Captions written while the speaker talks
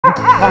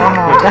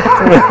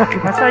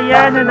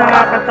Masaya na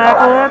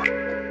nakakatakot.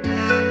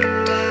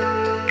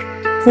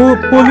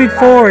 Pull with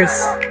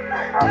force.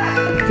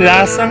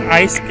 Lasang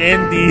ice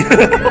candy.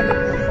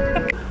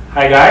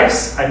 Hi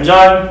guys, I'm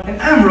John.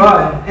 And I'm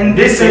Ron. And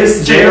this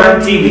is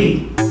J1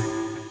 TV.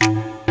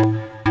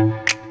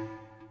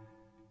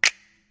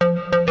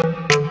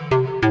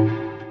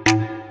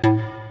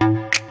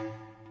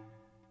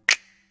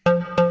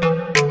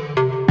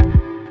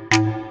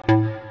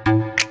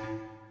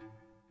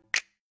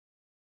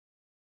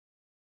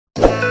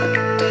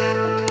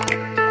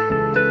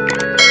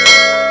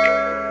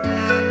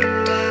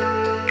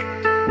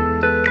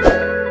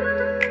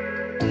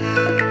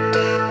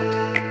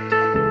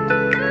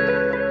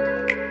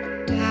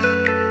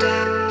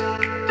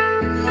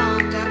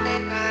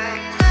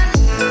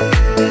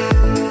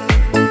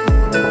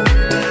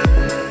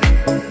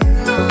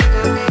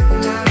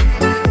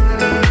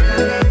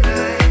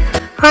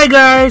 Hi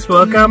guys!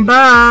 Welcome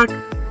back!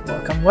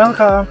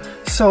 Welcome!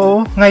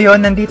 So,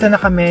 ngayon nandito na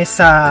kami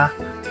sa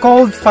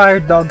Cold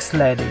Fire Dog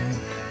Sledding.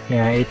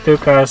 Yeah, it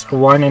took us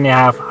 1.5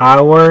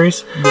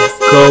 hours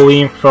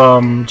going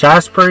from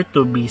Jasper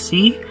to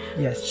BC.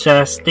 Yes.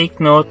 Just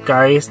take note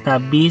guys na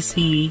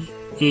BC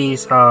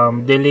is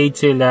delayed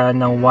sila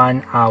ng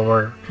 1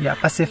 hour. Yeah,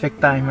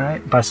 Pacific time, right?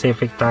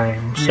 Pacific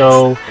time. Yes.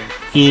 So,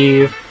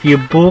 if you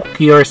book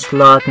your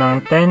slot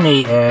ng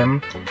 10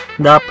 a.m.,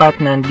 dapat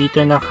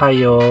nandito na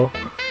kayo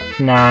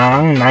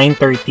ng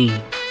 9:30.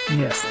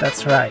 Yes,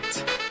 that's right.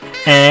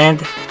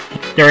 And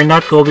they're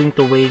not going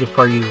to wait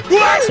for you.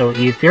 So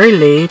if you're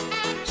late,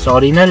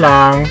 sorry na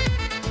lang,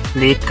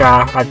 late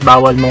ka at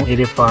bawal mong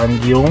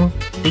i-refund yung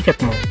ticket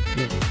mo.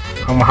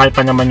 Ang mahal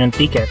pa naman yung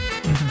ticket.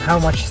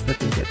 How much is the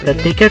ticket? The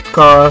ticket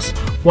cost,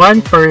 one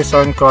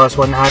person costs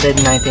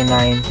 199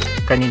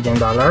 Canadian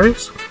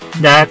dollars.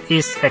 That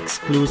is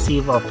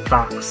exclusive of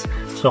tax.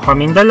 So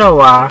kaming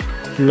dalawa,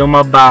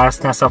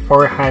 lumabas na sa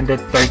 $430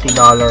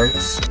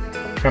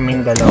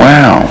 kaming dalawa.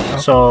 Wow!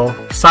 So,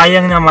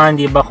 sayang naman,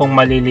 di ba, kung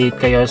malilate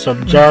kayo. So,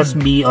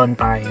 just be on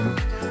time.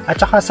 At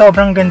saka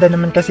sobrang ganda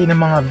naman kasi ng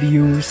mga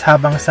views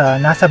habang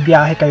nasa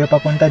biyahe kayo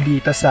papunta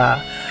dito sa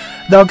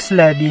dog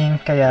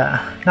sledding. Kaya,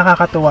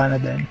 nakakatuwa na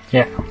din.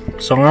 Yeah.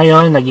 So,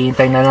 ngayon,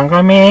 naghihintay na lang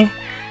kami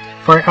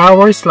for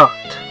our slot.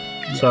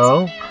 Yes.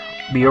 So,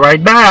 be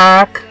right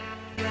back!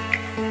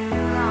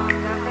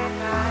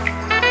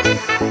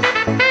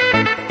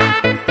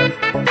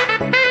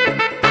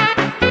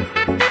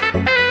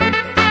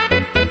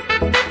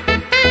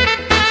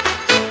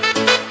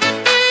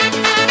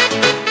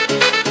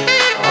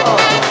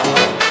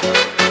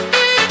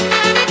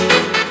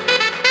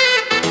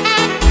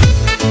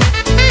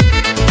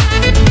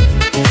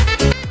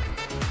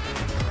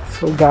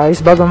 So guys,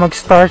 bago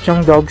mag-start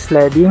yung dog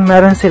sledding,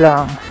 meron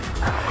silang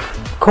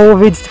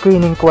COVID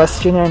screening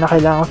questionnaire na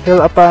kailangan fill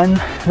upan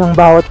ng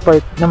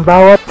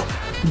bawat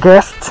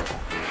guest.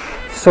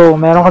 So,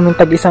 meron kaming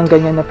tag-isang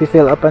ganyan na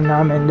fill upan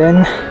namin.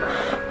 Then,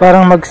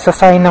 parang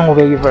magsasign ng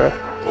waiver.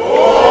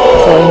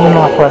 So, yun yung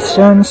mga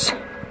questions.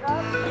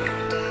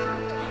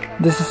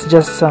 This is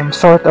just some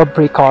sort of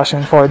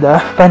precaution for the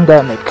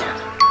pandemic.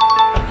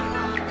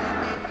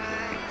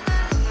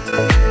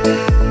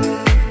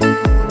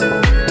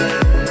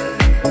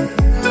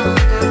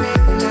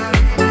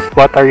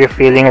 What are you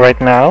feeling right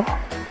now?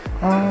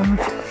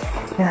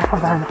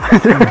 Kinakabahan ako.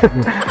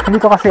 Hindi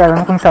ko kasi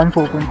alam kung saan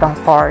pupuntang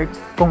park.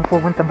 Kung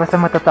pupunta ba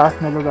sa matataas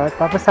na lugar.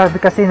 Tapos sabi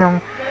kasi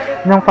ng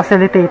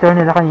facilitator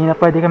nila kanina,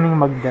 pwede kaming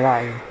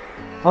mag-drive.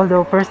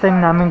 Although, first time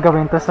namin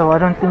gawin to, so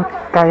I don't think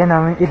kaya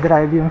namin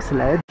i-drive yung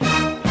sled.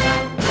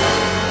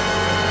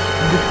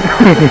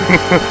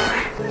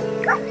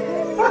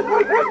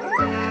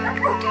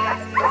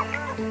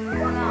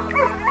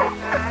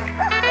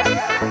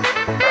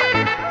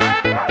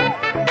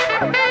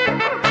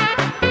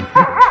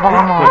 Baka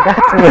magat.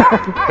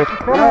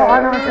 Pero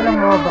ano naman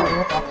silang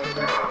mabait.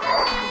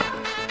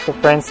 So,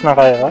 friends na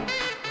kayo?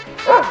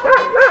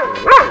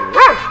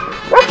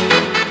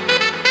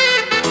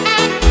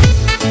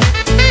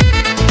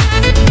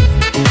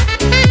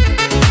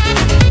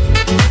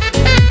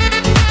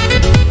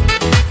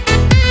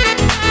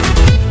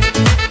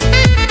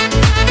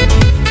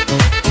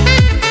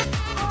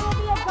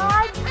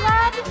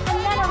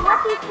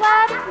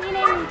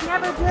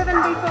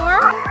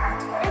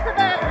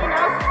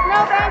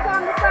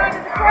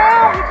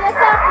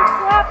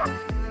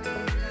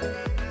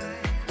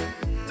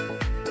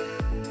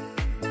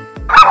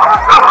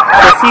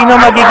 So, sino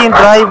magiging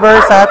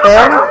driver sa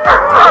atin?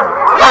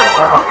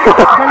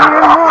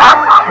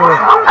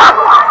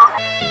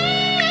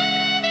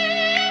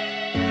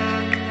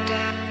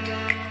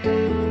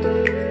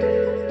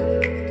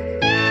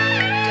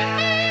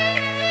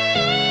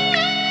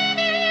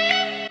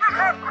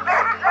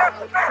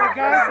 So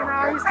guys,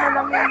 inaayos na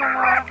lang yung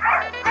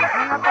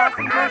mga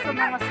passengers sa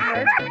mga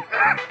sled.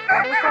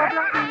 So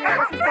sobrang ingay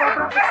kasi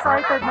sobrang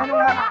excited na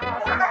nung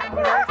nakakasa na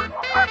kami.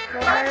 So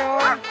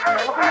ngayon,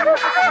 ako na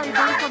nakasakay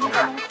doon sa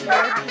mismong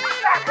sled.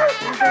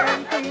 And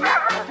then,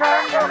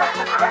 dyan yung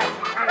nakasakay.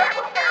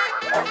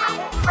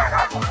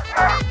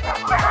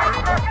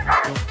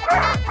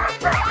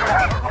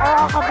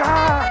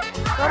 nakakaba!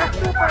 Pero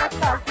super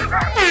exciting!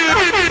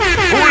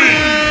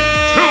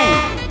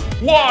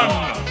 3, 2,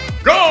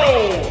 1, go!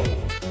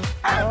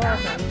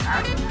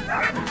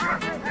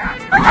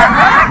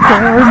 So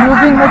we're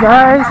moving na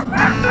guys!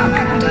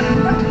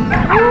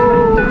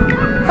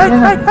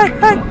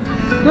 Hey!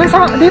 Doon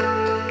sa... Dito!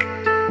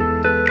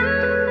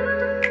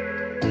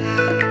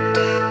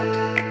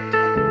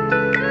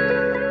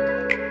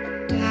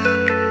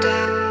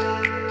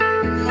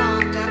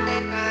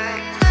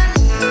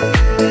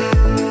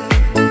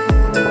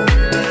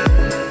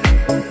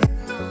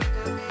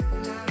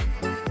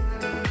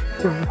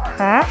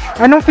 Ha?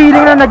 Anong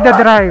feeling na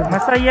nagda-drive?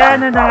 Masaya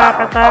na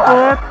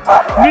nakakatakot.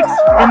 Mixed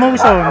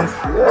emotions.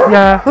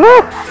 Yeah.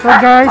 Woo! So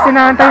guys,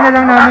 inaantay na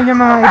lang namin yung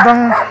mga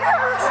ibang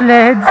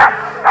sled.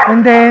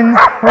 And then,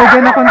 we're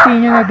gonna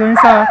continue na dun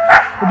sa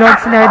dog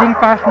sledding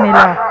path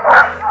nila.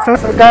 So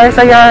guys,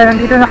 ayan,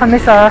 nandito na kami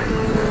sa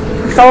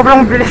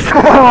sobrang bilis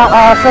ng mga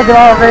aso.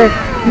 Grabe.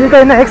 Hindi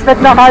kayo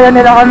na-expect na kaya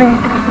nila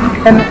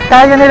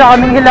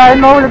kaming hilahin.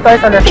 Mahulog tayo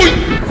sa left.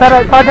 Sa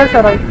right, paddle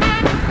sa right.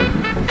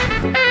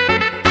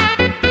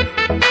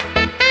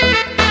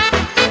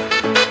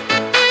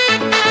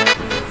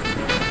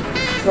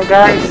 So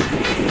guys,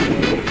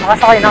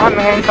 nakasakay na kami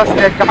ngayon sa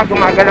sled, tsaka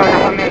gumagalaw na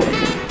kami.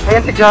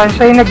 Ayan si John,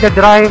 siya yung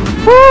nagda-drive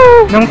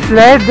ng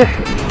sled.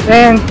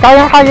 And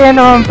kayang-kaya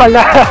naman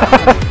pala.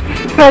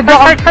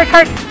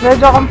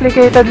 medyo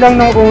complicated lang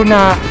nung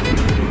una.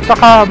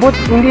 Tsaka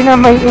hindi na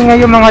may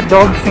ingay yung mga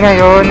dogs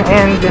ngayon.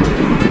 And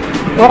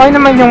okay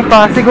naman yung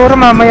path. Siguro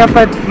mamaya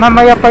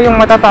pa yung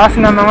matataas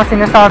na mga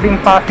sinasabing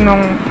path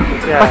nung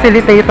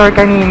facilitator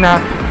kanina.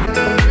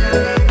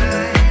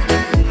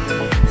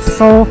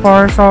 So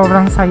far,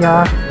 sobrang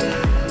saya.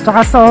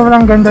 Tsaka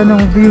sobrang ganda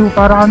ng view.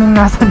 Para kaming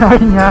nasa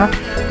Narnia.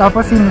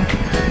 Tapos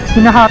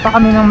hinahata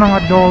kami ng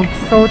mga dogs.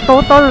 So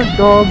total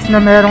dogs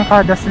na merong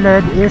kada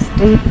sled is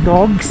 8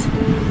 dogs.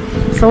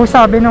 So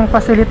sabi ng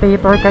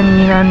facilitator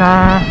kanina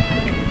na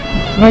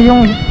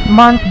ngayong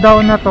month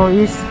daw na to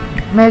is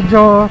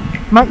medyo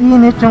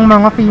mainit yung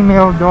mga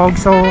female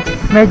dogs. So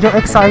medyo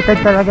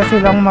excited talaga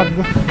silang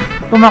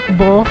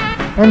tumakbo.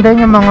 And then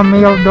yung mga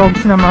male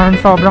dogs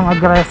naman sobrang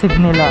aggressive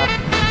nila.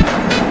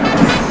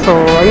 So,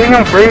 ayun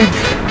yung bridge.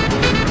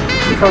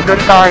 So,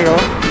 doon tayo.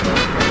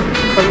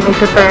 So, you need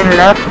to turn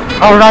left.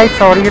 Oh, right.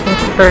 Sorry, you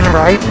need to turn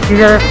right.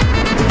 Here.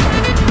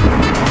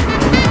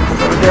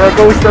 So, there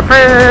goes the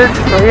bridge.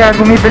 So, ayan.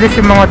 Bumibilis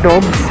yung mga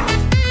dogs.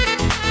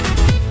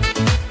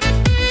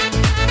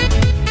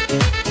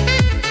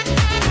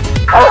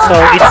 So,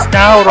 it's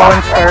now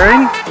Ron's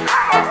turn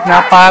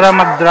na para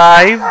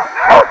mag-drive.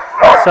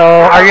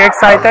 So, are you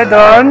excited,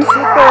 Ron?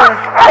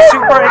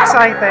 Super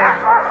excited.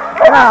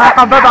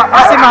 Nakakababa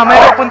kasi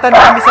mamaya pupunta na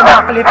kami sa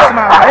mga cliffs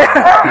mamaya.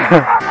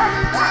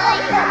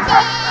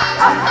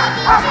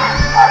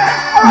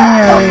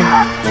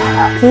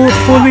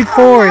 Full with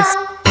force.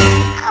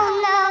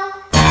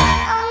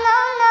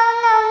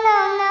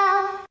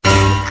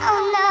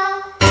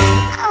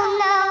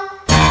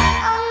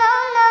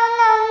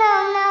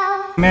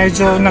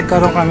 Medyo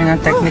nagkaroon kami ng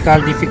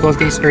technical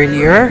difficulties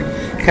earlier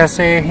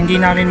kasi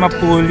hindi namin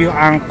ma-pull yung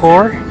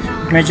anchor.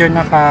 Medyo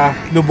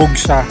nakalubog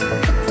siya.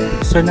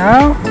 So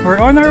now, we're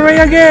on our way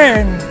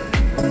again!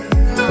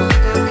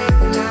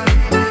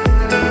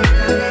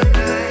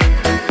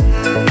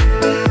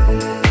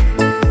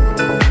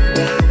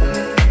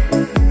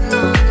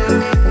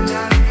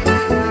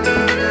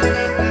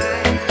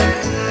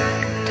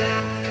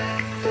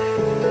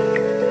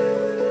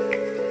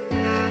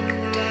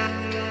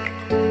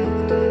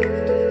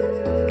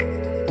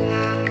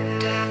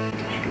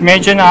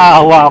 Medyo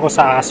naaawa ako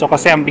sa aso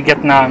kasi ang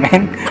bigat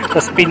namin.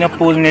 Tapos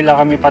pinapull nila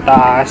kami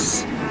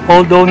pataas.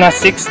 Although na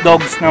 6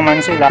 dogs naman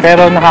sila,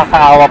 pero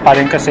nakakaawa pa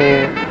rin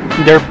kasi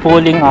they're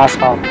pulling us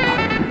up.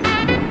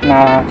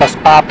 Tas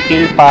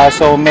uphill pa,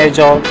 so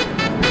medyo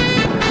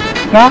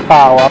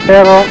nakakaawa.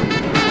 Pero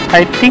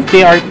I think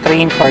they are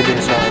trained for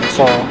this one.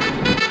 So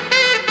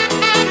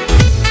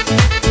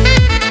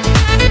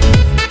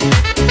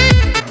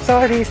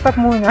sorry, stop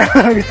muna.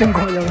 Gusto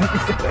ko lang.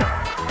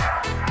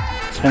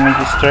 So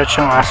nag-stretch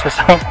yung aso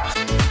sa...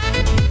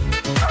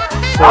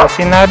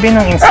 So sinabi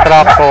ng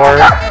instructor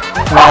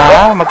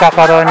na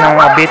magkakaroon ng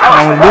a bit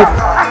ng loop.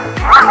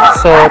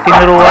 So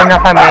tinuruan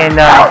na kami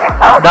na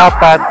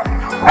dapat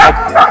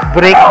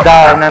mag-break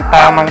down ng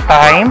tamang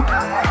time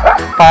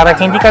para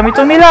hindi kami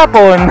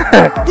tumilapon.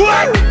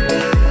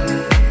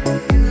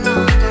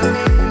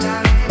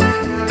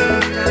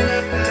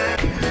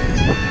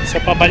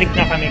 So pabalik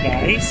na kami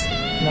guys.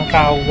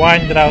 Naka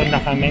 1 round na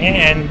kami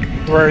and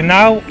we're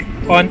now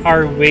on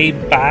our way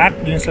back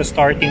dun sa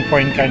starting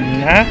point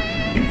kanina.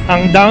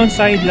 Ang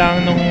downside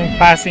lang nung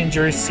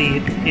passenger seat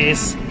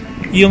is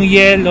yung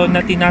yellow na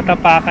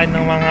tinatapakan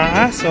ng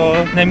mga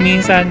aso na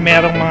minsan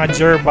merong mga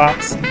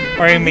gerbox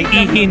or may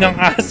ihi ng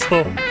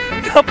aso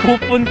na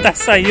pupunta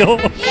sa'yo.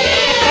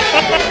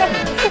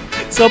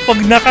 So pag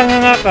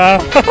nakanganga ka,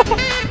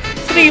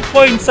 3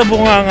 points sa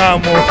bunganga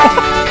mo.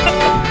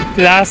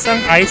 Lasang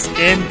ice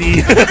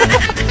candy.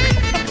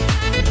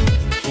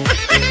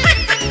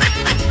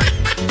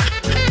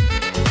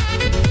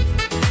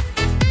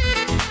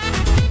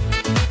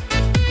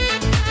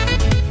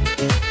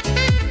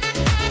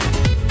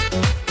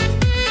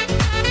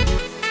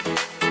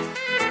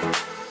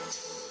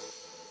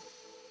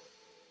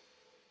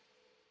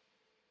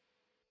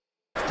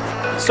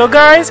 So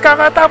guys,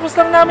 kakatapos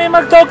lang namin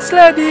mag-dog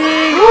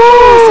sledding!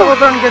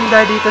 Sobrang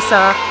ganda dito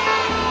sa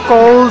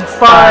Cold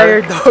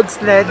Fire Dog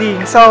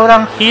Sledding.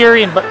 Sobrang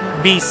Here in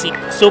BC,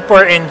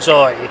 super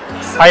enjoy.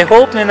 I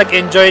hope na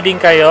nag-enjoy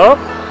din kayo.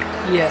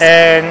 yes.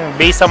 And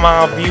based sa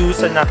mga views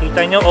na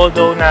nakita nyo,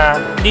 although na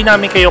hindi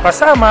namin kayo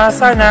kasama,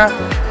 sana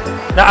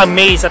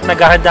na-amaze at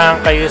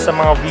naghahandaan kayo sa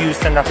mga views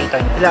na nakita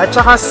nyo. At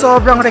saka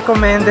sobrang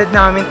recommended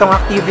namin tong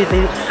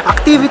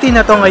activity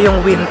na to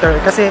ngayong winter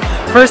kasi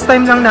first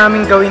time lang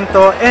namin gawin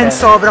to and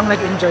sobrang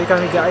nag-enjoy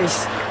kami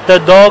guys.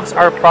 The dogs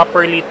are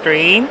properly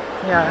trained.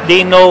 Yeah.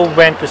 They know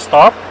when to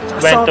stop,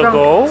 when to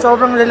go.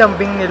 Sobrang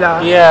lalambing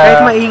nila. Yeah. Kahit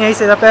maingay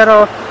sila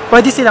pero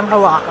pwede silang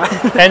hawakan.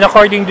 And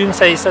according dun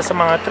sa isa sa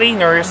mga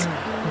trainers,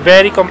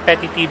 very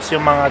competitive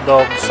yung mga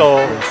dogs.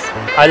 So,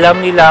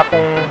 alam nila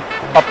kung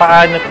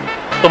paano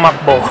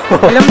tumakbo.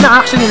 Alam na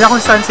action nila kung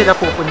saan sila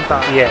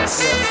pupunta.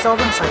 Yes.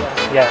 Sobrang saya.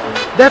 Yeah.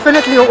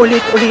 Definitely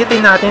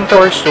ulitin natin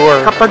to For sure.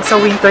 kapag sa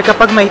winter,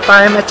 kapag may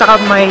time at saka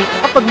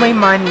kapag may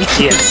money.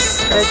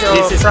 Yes. Medyo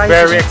This is pricey.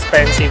 very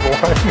expensive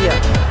one. Yeah.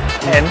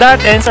 And that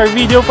ends our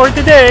video for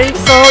today.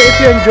 So if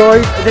you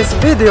enjoyed this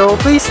video,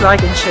 please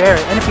like and share.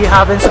 And if you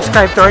haven't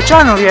subscribed to our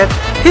channel yet,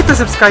 hit the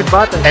subscribe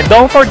button. And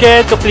don't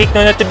forget to click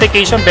the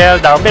notification bell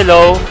down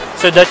below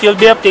so that you'll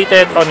be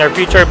updated on our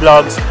future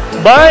vlogs.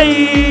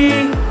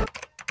 Bye!